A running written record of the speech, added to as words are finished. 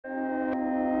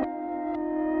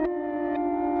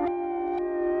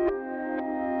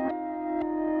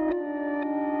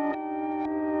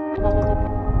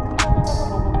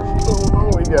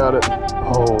got it.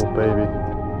 Oh, baby.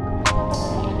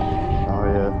 Oh,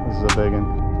 yeah, this is a big one.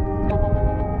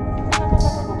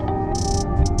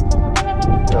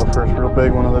 Got our first real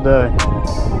big one of the day.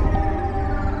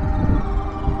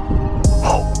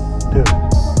 Oh, dude.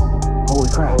 Holy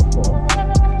crap.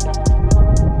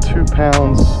 2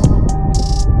 pounds,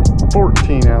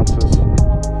 14 ounces.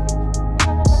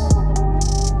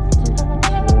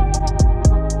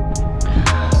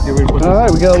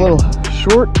 Alright, we got a little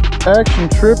short action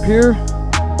trip here.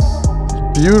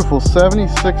 It's beautiful,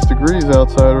 76 degrees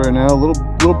outside right now. A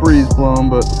little breeze blowing,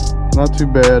 but not too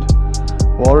bad.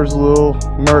 Water's a little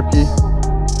murky.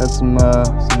 Had some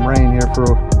rain here for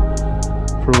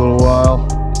a little while.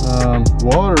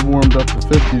 Water warmed up to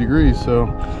 50 degrees, so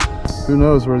who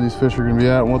knows where these fish are going to be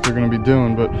at and what they're going to be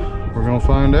doing, but we're going to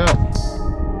find out.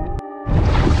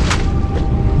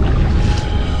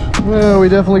 Well, we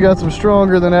definitely got some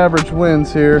stronger than average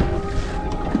winds here.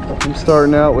 I'm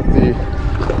starting out with the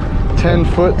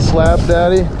 10-foot slab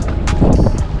daddy.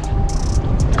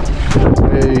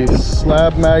 A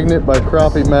slab magnet by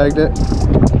Crappie Magnet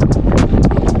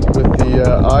with the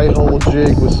eye hole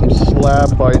jig with some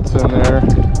slab bites in there.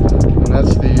 And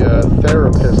that's the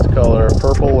therapist color,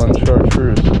 purple and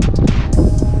chartreuse.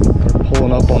 We're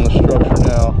pulling up on the structure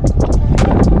now.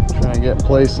 Trying to get in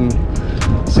place and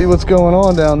see what's going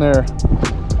on down there.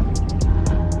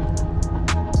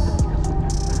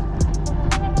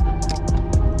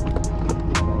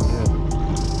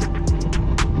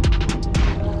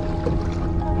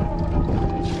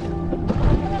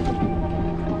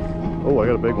 Oh, I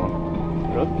got a big one.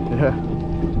 Really? Yeah.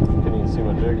 Can't even see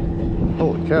my jig.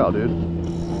 Holy cow, dude.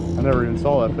 I never even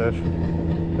saw that fish.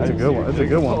 That's a good one. That's a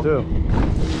good one, too.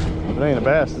 If it ain't a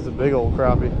bass, it's a big old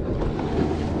crappie.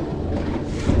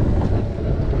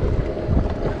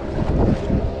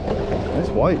 Nice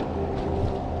white.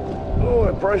 Oh,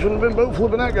 I probably shouldn't have been boat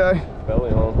flipping that guy.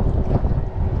 Belly on.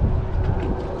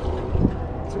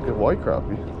 It's a good white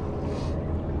crappie.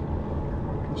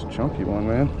 It's a chunky one,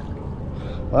 man.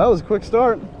 Well, that was a quick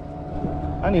start.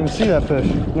 I didn't even see that fish.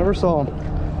 Never saw him.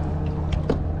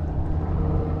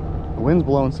 The wind's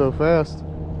blowing so fast.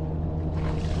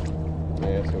 Yeah,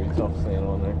 it's gonna be tough staying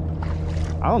on there.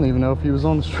 I don't even know if he was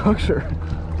on the structure.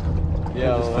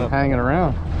 Yeah, Just been hanging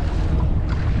around.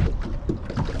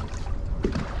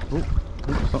 Ooh,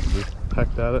 something just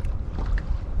pecked at it.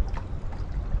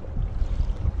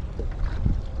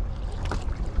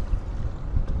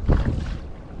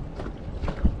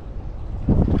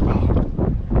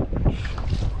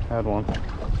 Had one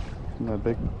in that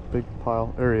big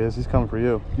pile. There he is. He's coming for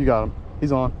you. You got him.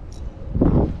 He's on.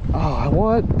 Oh,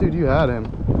 what? Dude, you had him.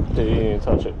 Dude, you didn't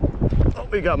touch it. Oh,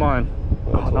 he got mine.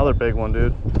 Oh, another big one,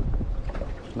 dude.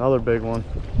 Another big one.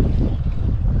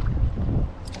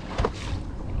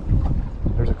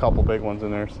 There's a couple big ones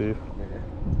in there, Steve.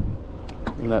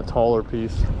 In that taller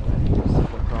piece.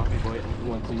 Crappie bite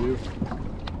went to you.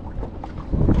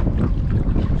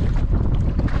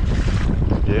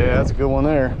 Yeah, that's a good one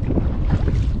there.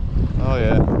 Oh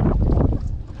yeah.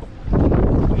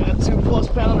 Yeah,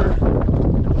 2+ pounder.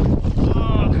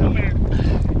 Oh, come here.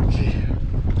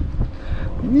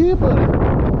 Yeah, buddy.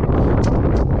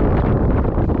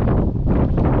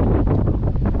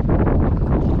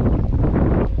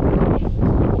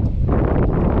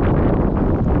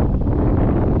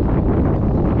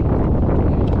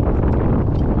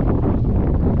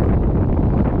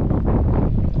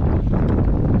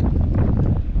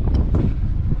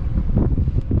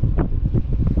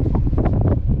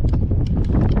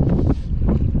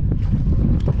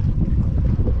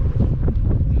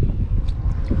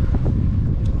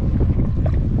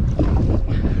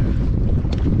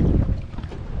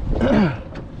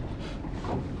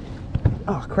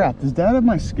 Oh crap, does Dad have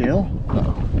my scale?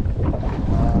 No.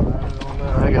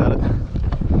 I got it.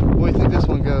 What do you think this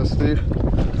one goes, Steve?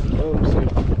 Oh, let's see.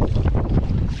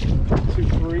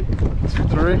 2.3.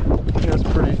 2.3? Yeah, that's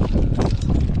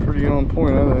pretty on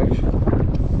point, I think.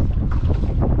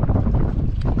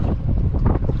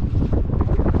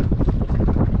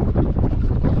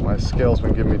 My scale's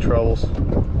been giving me troubles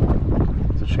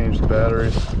to change the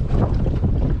batteries.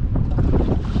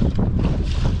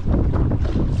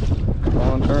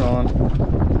 Turn on.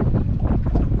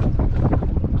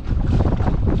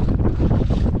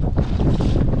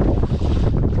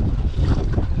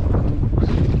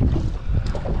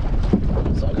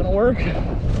 It's not gonna work.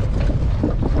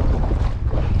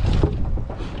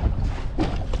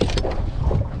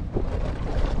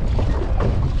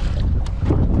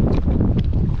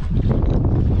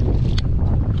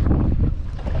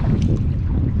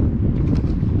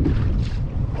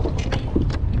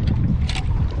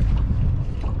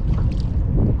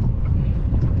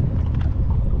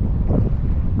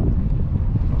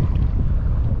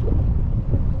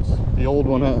 the old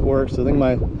one how it works. I think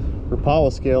my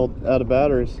Rapala scaled out of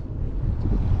batteries.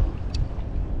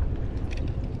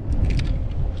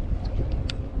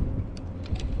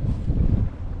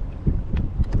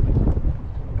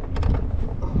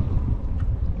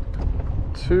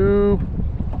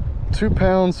 Two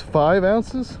pounds 5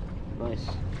 ounces. Nice.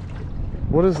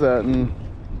 What is that in?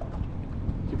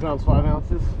 2 pounds 5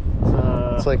 ounces.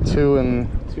 It's like 2 and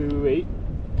 2.8,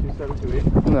 2.7,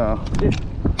 2.8. no, Yeah.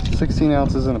 16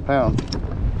 ounces in a pound.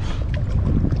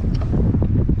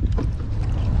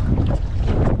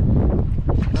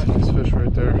 Nice fish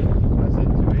right there. I said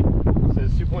 2.8. It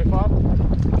says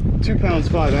 2.5. 2 pounds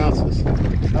 5 ounces.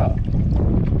 Oh.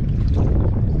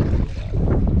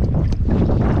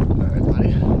 All right,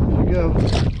 buddy. Here you go.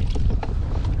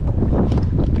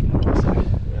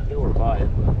 Yeah, I knew we're by it.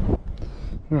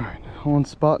 All right, on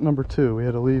spot number 2, we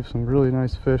had to leave some really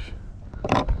nice fish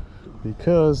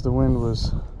because the wind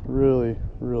was really,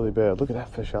 really bad. Look at that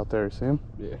fish out there. See him?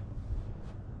 Yeah.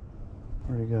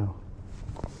 Where'd he go?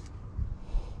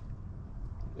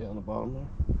 Yeah, on the bottom there.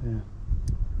 Yeah.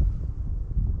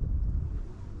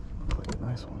 Looks like a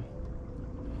nice one.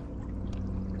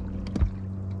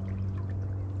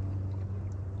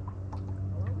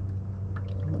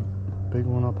 Big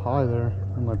one up high there.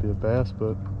 That might be a bass,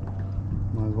 but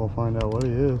might as well find out what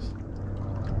he is.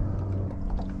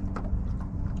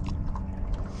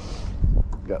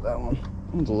 Got that one.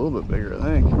 One's a little bit bigger, I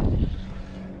think.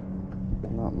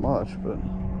 Not much, but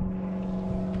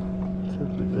just a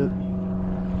bit.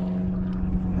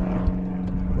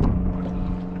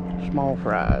 Small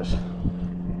fries.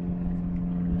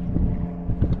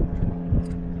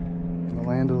 The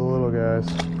land of the little guys.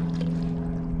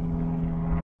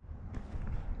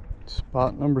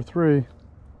 Spot number 3.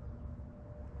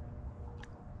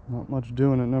 Not much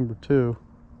doing at number 2.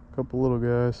 A couple little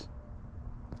guys.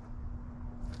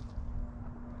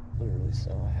 Literally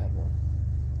saw I had one.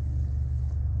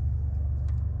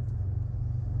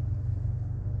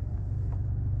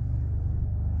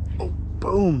 Oh,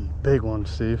 boom! Big one,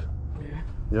 Steve. Yeah.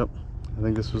 Yep. I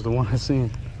think this was the one I seen.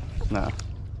 Nah.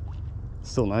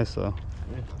 Still nice though.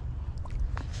 Yeah.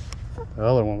 The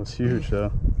other one was huge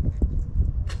though.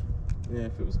 Yeah,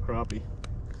 if it was crappie.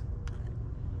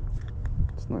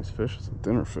 It's a nice fish. It's a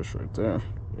dinner fish right there.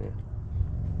 Yeah.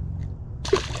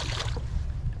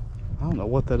 I don't know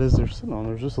what that is they're sitting on.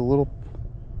 There's just a little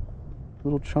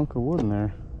chunk of wood in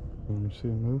there. Let me see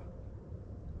him move.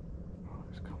 Oh,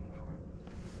 he's coming for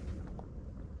it.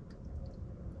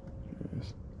 There he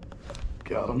is.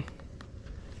 Got him.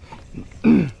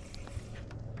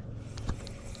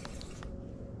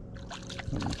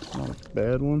 It's not a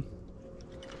bad one.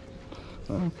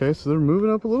 Okay, so they're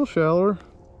moving up a little shallower.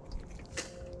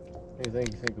 Hey, you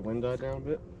think the wind died down a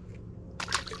bit? I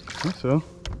think so.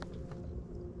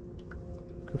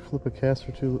 Could flip a cast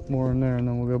or two more in there and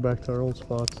then we'll go back to our old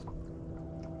spots.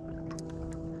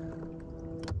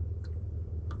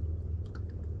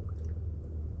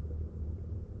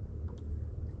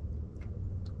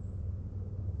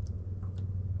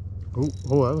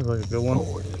 Oh, that was like a good one.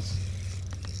 Oh, it is.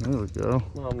 There we go.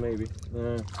 Well, maybe.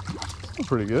 Still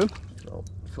pretty good. Oh,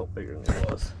 it felt bigger than it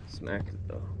was. Smacked it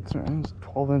though. That's right, it was a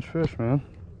 12-inch fish, man.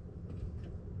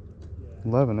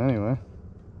 11 anyway.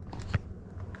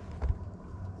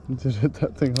 You did hit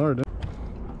that thing hard,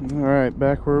 didn't you? All right,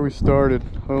 back where we started,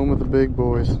 home with the big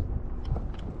boys.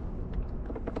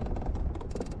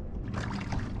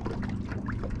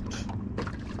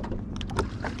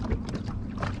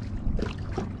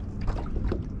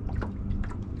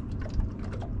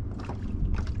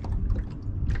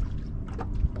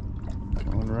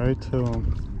 Going right to him.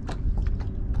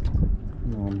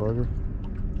 Come on, bugger.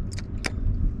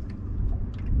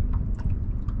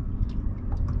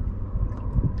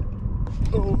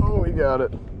 Oh, he got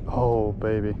it. Oh,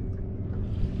 baby.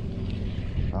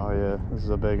 Oh, yeah, this is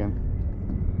a big one.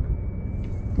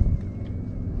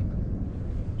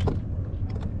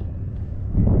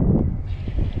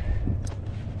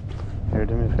 Here,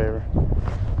 do me a favor.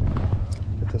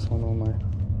 Get this one on my...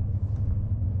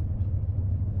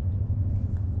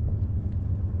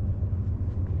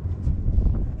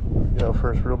 Go,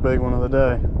 first real big one of the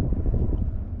day.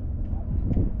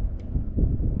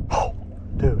 Oh,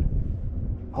 dude.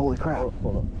 Holy crap. Oh,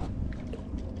 hold up.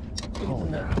 Holy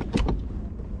crap.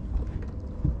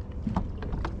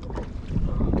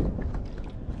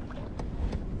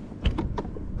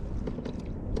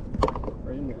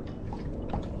 Right in there.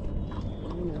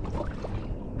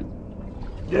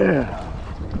 Yeah.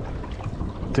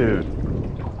 Dude.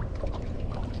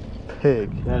 Pig.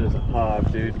 That is a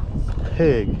hog, dude.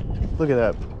 Pig. Look at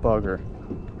that bugger.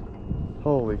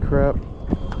 Holy crap.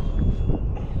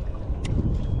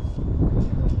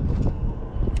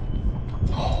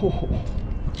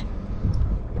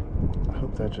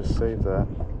 save that.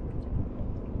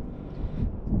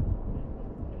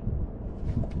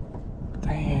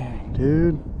 Dang,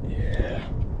 dude. Yeah.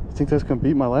 You think that's gonna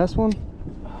beat my last one?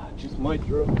 Just might,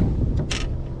 Drew.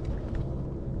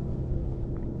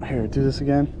 Here, do this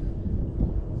again.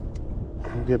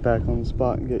 I'll get back on the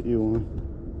spot and get you on.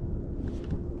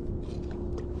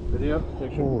 Video?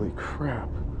 Picture? Holy crap.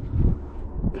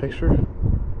 Picture?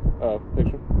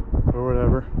 Picture. Or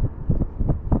whatever.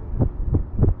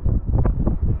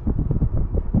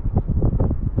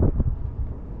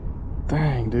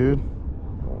 Dang, dude.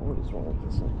 What is wrong with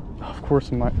this thing? Of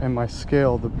course, in my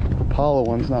scale, the Apollo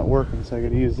one's not working, so I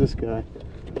gotta use this guy.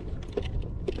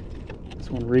 This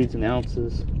one reads in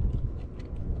ounces.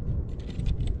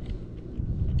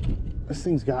 This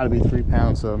thing's gotta be 3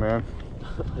 pounds though, man.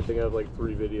 I think I have like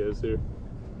 3 videos here.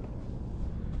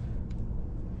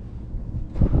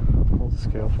 Hold the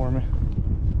scale for me.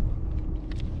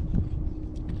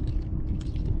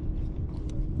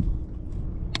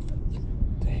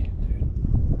 Damn, dude.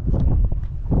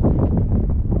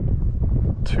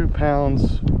 2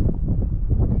 pounds,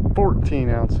 14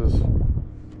 ounces.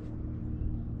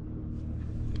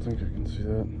 I think I can see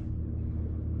that.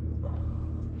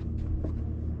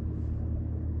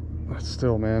 That's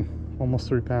still, man, almost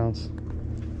 3 pounds.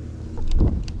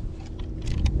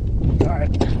 All right,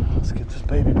 let's get this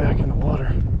baby back in the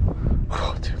water.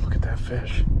 Oh, dude, look at that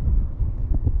fish.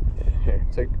 Yeah, here,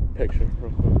 take a picture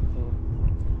real quick.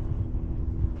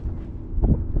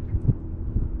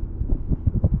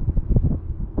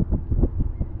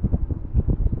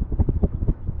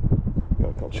 Got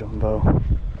a couple. Jumbo.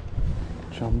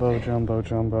 Jumbo, jumbo,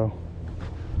 jumbo.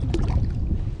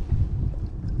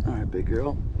 All right, big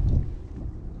girl.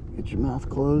 Get your mouth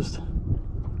closed.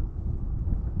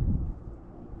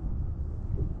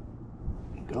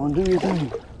 Go and do your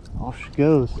thing. Off she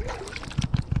goes.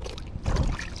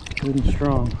 Good and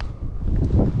strong.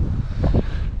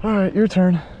 All right, your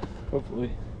turn.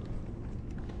 Hopefully.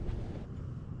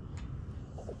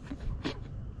 I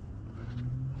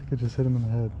could just hit him in the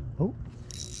head. Oh,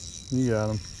 you got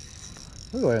him.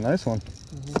 Look like a nice one.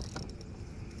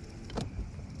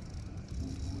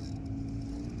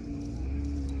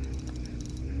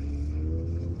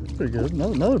 That's pretty good.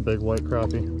 Another big white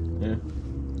crappie. Yeah.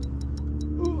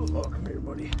 Ooh, oh, come here,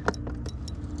 buddy.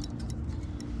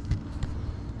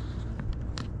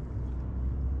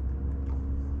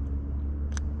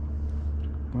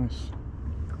 Nice.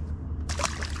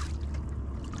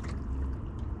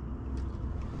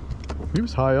 He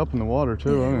was high up in the water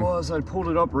too. Yeah, I he mean, was. I pulled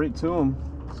it up right to him.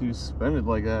 So he was suspended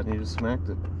like that and he just smacked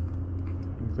it.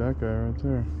 that guy right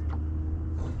there.